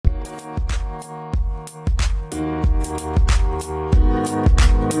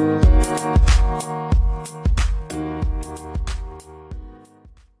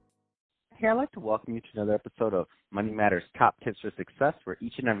welcome you to another episode of Money Matters Top Tips for Success, where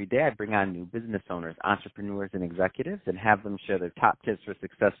each and every day I bring on new business owners, entrepreneurs, and executives and have them share their top tips for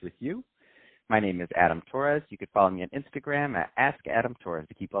success with you. My name is Adam Torres. You can follow me on Instagram at AskAdamTorres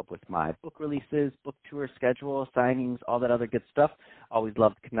to keep up with my book releases, book tour schedule, signings, all that other good stuff. Always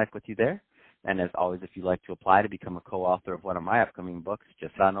love to connect with you there. And as always, if you'd like to apply to become a co-author of one of my upcoming books,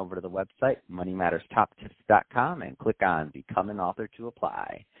 just on over to the website, moneymatterstoptips.com, and click on Become an Author to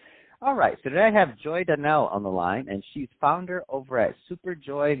apply. All right, so today I have Joy Donnell on the line, and she's founder over at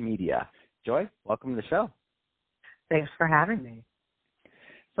Superjoy Media. Joy, welcome to the show. Thanks for having me.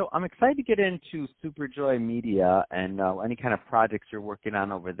 So I'm excited to get into Superjoy Media and any kind of projects you're working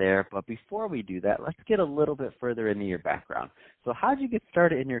on over there. But before we do that, let's get a little bit further into your background. So how did you get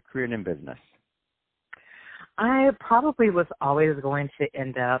started in your career and in business? I probably was always going to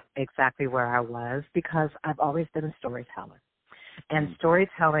end up exactly where I was because I've always been a storyteller. And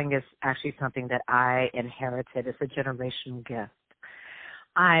storytelling is actually something that I inherited as a generational gift.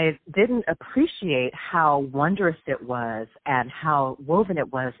 I didn't appreciate how wondrous it was and how woven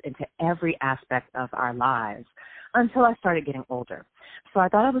it was into every aspect of our lives until I started getting older. So I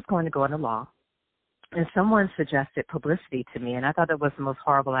thought I was going to go into law, and someone suggested publicity to me, and I thought that was the most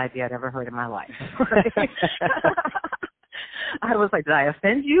horrible idea I'd ever heard in my life. I was like, did I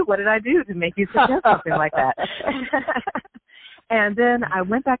offend you? What did I do to make you suggest something like that? And then I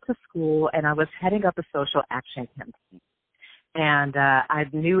went back to school, and I was heading up a social action campaign. And I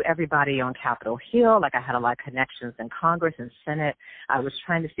knew everybody on Capitol Hill. Like, I had a lot of connections in Congress and Senate. I was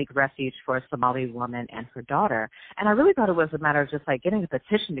trying to seek refuge for a Somali woman and her daughter. And I really thought it was a matter of just, like, getting a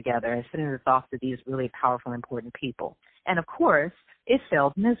petition together and sending this off to these really powerful, important people. And, of course, it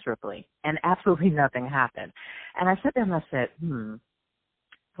failed miserably, and absolutely nothing happened. And I sat there and I said,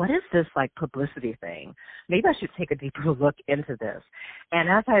 what is this, like, publicity thing? Maybe I should take a deeper look into this. And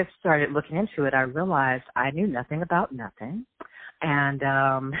as I started looking into it, I realized I knew nothing about nothing. And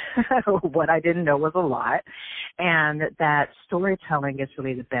what I didn't know was a lot. And that storytelling is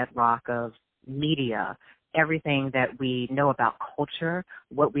really the bedrock of media. Everything that we know about culture,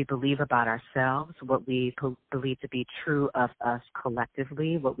 what we believe about ourselves, what we believe to be true of us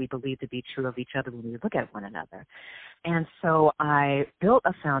collectively, what we believe to be true of each other when we look at one another. And so I built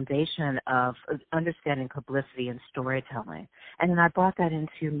a foundation of understanding publicity and storytelling. And then I brought that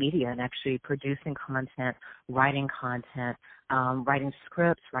into media and actually producing content, writing content, writing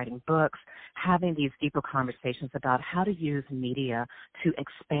scripts, writing books, having these deeper conversations about how to use media to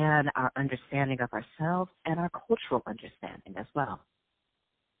expand our understanding of ourselves and our cultural understanding as well.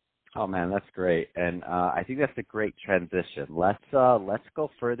 Oh, man, that's great. And I think that's a great transition. Let's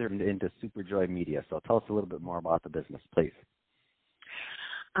go further into Superjoy Media. So tell us a little bit more about the business, please.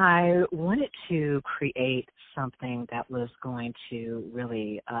 I wanted to create something that was going to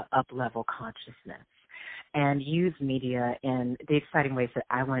really up-level consciousness and use media in the exciting ways that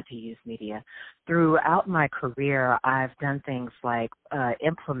I wanted to use media. Throughout my career, I've done things like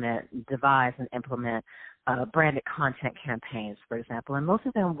devise and implement branded content campaigns, for example, and most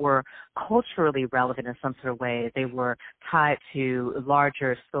of them were culturally relevant in some sort of way. They were tied to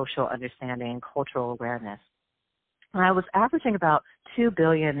larger social understanding, cultural awareness. And I was averaging about 2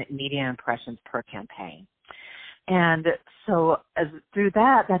 billion media impressions per campaign. And so through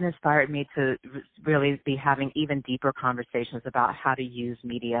that inspired me to really be having even deeper conversations about how to use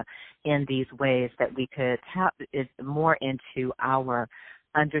media in these ways that we could tap more into our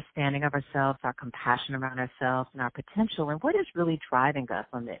understanding of ourselves, our compassion around ourselves, and our potential, and what is really driving us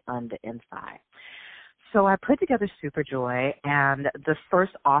on the inside. So I put together Superjoy, and the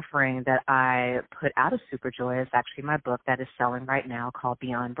first offering that I put out of Superjoy is actually my book that is selling right now called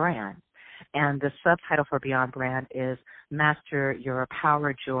Beyond Brand. And the subtitle for Beyond Brand is Master Your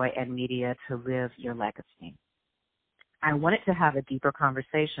Power, Joy, and Media to Live Your Legacy. I wanted to have a deeper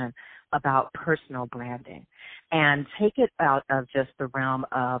conversation about personal branding and take it out of just the realm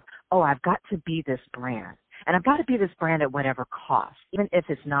of, I've got to be this brand. And I've got to be this brand at whatever cost, even if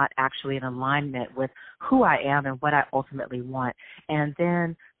it's not actually in alignment with who I am and what I ultimately want. And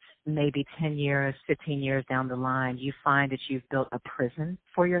then maybe 10 years, 15 years down the line, you find that you've built a prison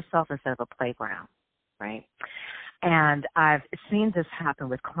for yourself instead of a playground, right? And I've seen this happen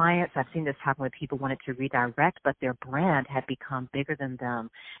with clients. I've seen this happen with people who wanted to redirect, but their brand had become bigger than them,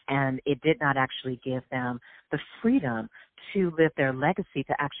 and it did not actually give them the freedom to live their legacy,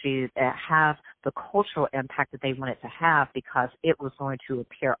 to actually have the cultural impact that they wanted to have because it was going to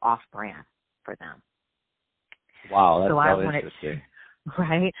appear off-brand for them. Wow, that's so interesting.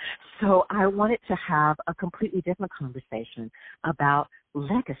 Right? So I wanted to have a completely different conversation about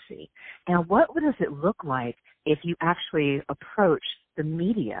legacy. And what does it look like if you actually approach the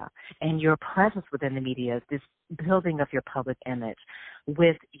media and your presence within the media, this building of your public image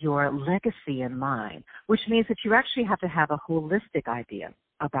with your legacy in mind, which means that you actually have to have a holistic idea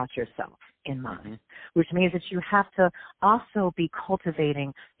about yourself in mind, which means that you have to also be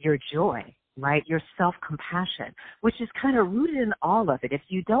cultivating your joy, right? Your self-compassion, which is kind of rooted in all of it. If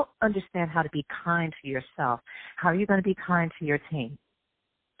you don't understand how to be kind to yourself, how are you going to be kind to your team?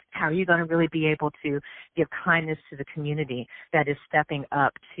 How are you going to really be able to give kindness to the community that is stepping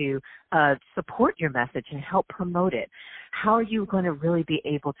up to support your message and help promote it? How are you going to really be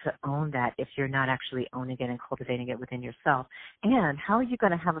able to own that if you're not actually owning it and cultivating it within yourself? And how are you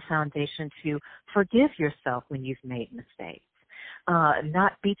going to have a foundation to forgive yourself when you've made mistakes?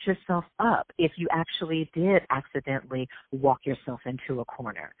 Not beat yourself up if you actually did accidentally walk yourself into a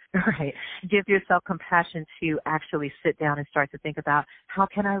corner, right? Give yourself compassion to actually sit down and start to think about, how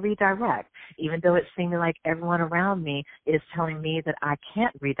can I redirect? Even though it seems like everyone around me is telling me that I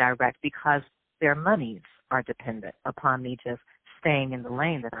can't redirect because their monies are dependent upon me just staying in the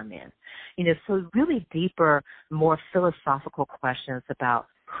lane that I'm in. So really deeper, more philosophical questions about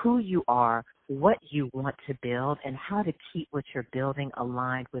who you are, what you want to build, and how to keep what you're building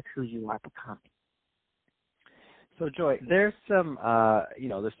aligned with who you are becoming. So, Joy, there's some,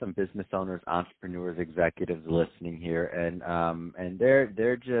 there's some business owners, entrepreneurs, executives listening here, and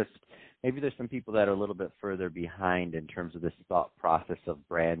they're just, maybe there's some people that are a little bit further behind in terms of this thought process of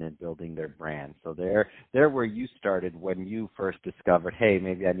brand and building their brand. So they're where you started when you first discovered, hey,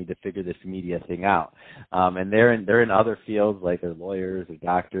 maybe I need to figure this media thing out. And they're in other fields, like they're lawyers or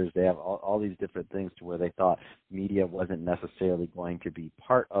doctors. They have all these different things to where they thought media wasn't necessarily going to be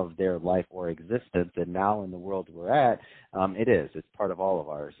part of their life or existence. And now in the world we're at, it is. It's part of all of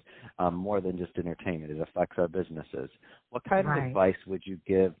ours, more than just entertainment. It affects our businesses. What kind of advice would you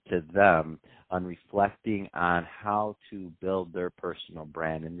give to them on reflecting on how to build their personal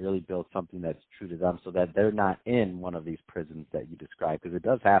brand and really build something that's true to them so that they're not in one of these prisons that you described? Because it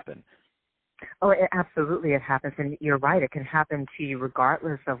does happen. Oh, absolutely it happens. And you're right. It can happen to you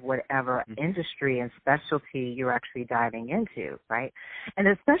regardless of whatever industry and specialty you're actually diving into, right? And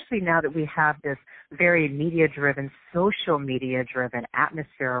especially now that we have this very media-driven, social media-driven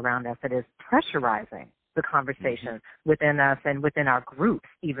atmosphere around us that is pressurizing the conversation within us and within our groups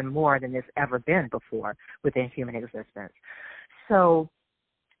even more than it's ever been before within human existence. So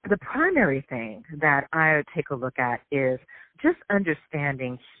the primary thing that I would take a look at is just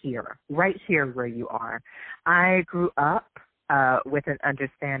understanding here, right here where you are. I grew up with an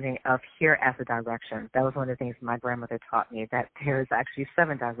understanding of here as a direction. That was one of the things my grandmother taught me, that there's actually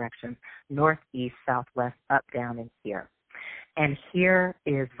 7 directions: north, east, south, west, up, down, and here. And here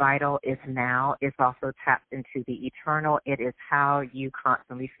is vital, it's now, it's also tapped into the eternal. It is how you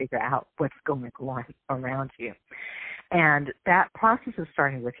constantly figure out what's going on around you. And that process of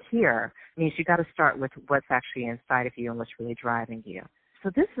starting with here means you got to start with what's actually inside of you and what's really driving you.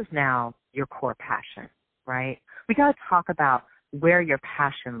 So this is now your core passion, right? We got to talk about where your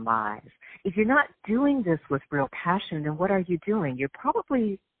passion lies. If you're not doing this with real passion, then what are you doing? You're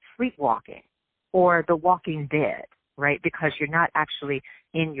probably sleepwalking or the walking dead, right? Because you're not actually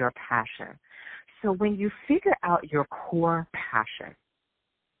in your passion. So when you figure out your core passion,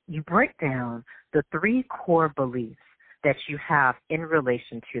 you break down the 3 core beliefs that you have in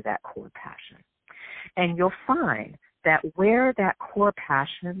relation to that core passion. And you'll find that where that core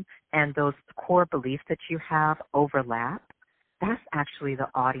passion and those core beliefs that you have overlap, that's actually the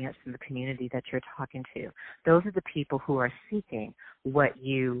audience and the community that you're talking to. Those are the people who are seeking what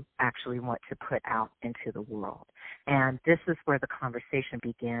you actually want to put out into the world. And this is where the conversation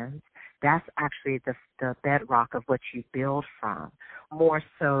begins. That's actually the bedrock of what you build from, more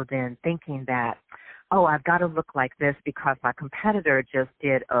so than thinking that, oh, I've got to look like this because my competitor just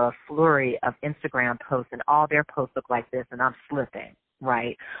did a flurry of Instagram posts and all their posts look like this and I'm slipping,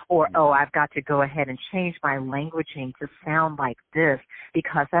 right? Or, oh, I've got to go ahead and change my languaging to sound like this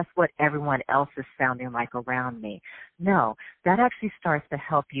because that's what everyone else is sounding like around me. No, that actually starts to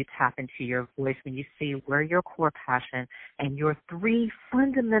help you tap into your voice when you see where your core passion and your 3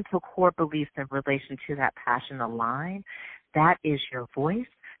 fundamental core beliefs in relation to that passion align. That is your voice.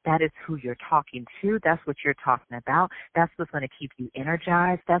 That is who you're talking to. That's what you're talking about. That's what's going to keep you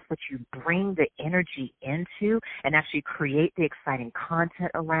energized. That's what you bring the energy into and actually create the exciting content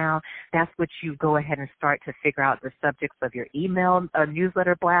around. That's what you go ahead and start to figure out the subjects of your email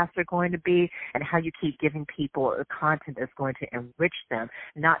newsletter blasts are going to be, and how you keep giving people content that's going to enrich them,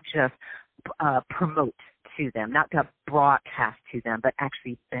 not just promote to them, not to broadcast to them, but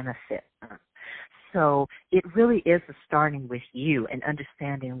actually benefit them. so it really is starting with you and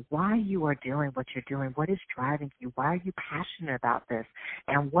understanding why you are doing what you're doing, what is driving you, why are you passionate about this,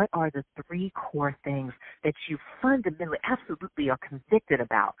 and what are the 3 core things that you fundamentally, absolutely are convicted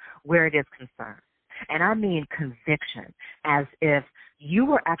about where it is concerned. And I mean conviction, as if you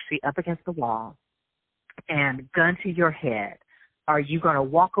were actually up against the wall and gun to your head. Are you going to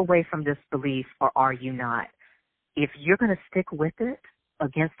walk away from this belief or are you not? If you're going to stick with it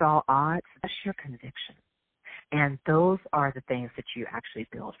against all odds, that's your conviction. And those are the things that you actually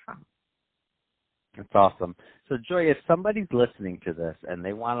build from. That's awesome. So, Joy, if somebody's listening to this and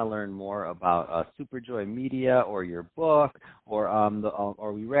they want to learn more about Superjoy Media or your book,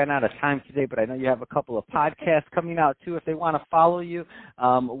 or we ran out of time today, but I know you have a couple of podcasts coming out too. If they want to follow you,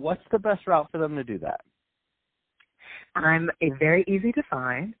 what's the best route for them to do that? I'm very easy to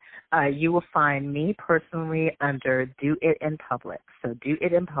find. You will find me personally under Do It in Public. So Do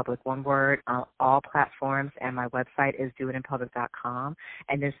It in Public, one word, on all platforms, and my website is doitinpublic.com.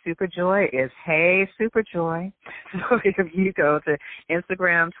 And then Superjoy is Hey Superjoy. So if you go to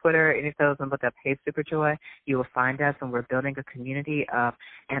Instagram, Twitter, any of those, and look up Hey Superjoy, you will find us, and we're building a community of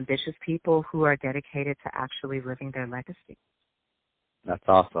ambitious people who are dedicated to actually living their legacy. That's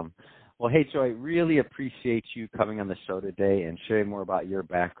awesome. Well, hey, Joy, really appreciate you coming on the show today and sharing more about your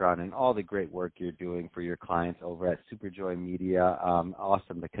background and all the great work you're doing for your clients over at Superjoy Media.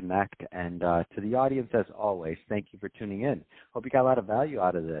 Awesome to connect. And to the audience, as always, thank you for tuning in. Hope you got a lot of value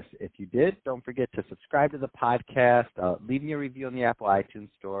out of this. If you did, don't forget to subscribe to the podcast, leave me a review on the Apple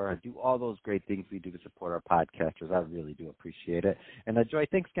iTunes Store, do all those great things we do to support our podcasters. I really do appreciate it. And Joy,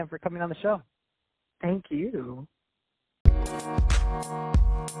 thanks again for coming on the show. Thank you. Thank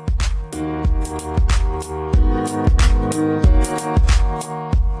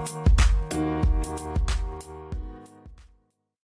you.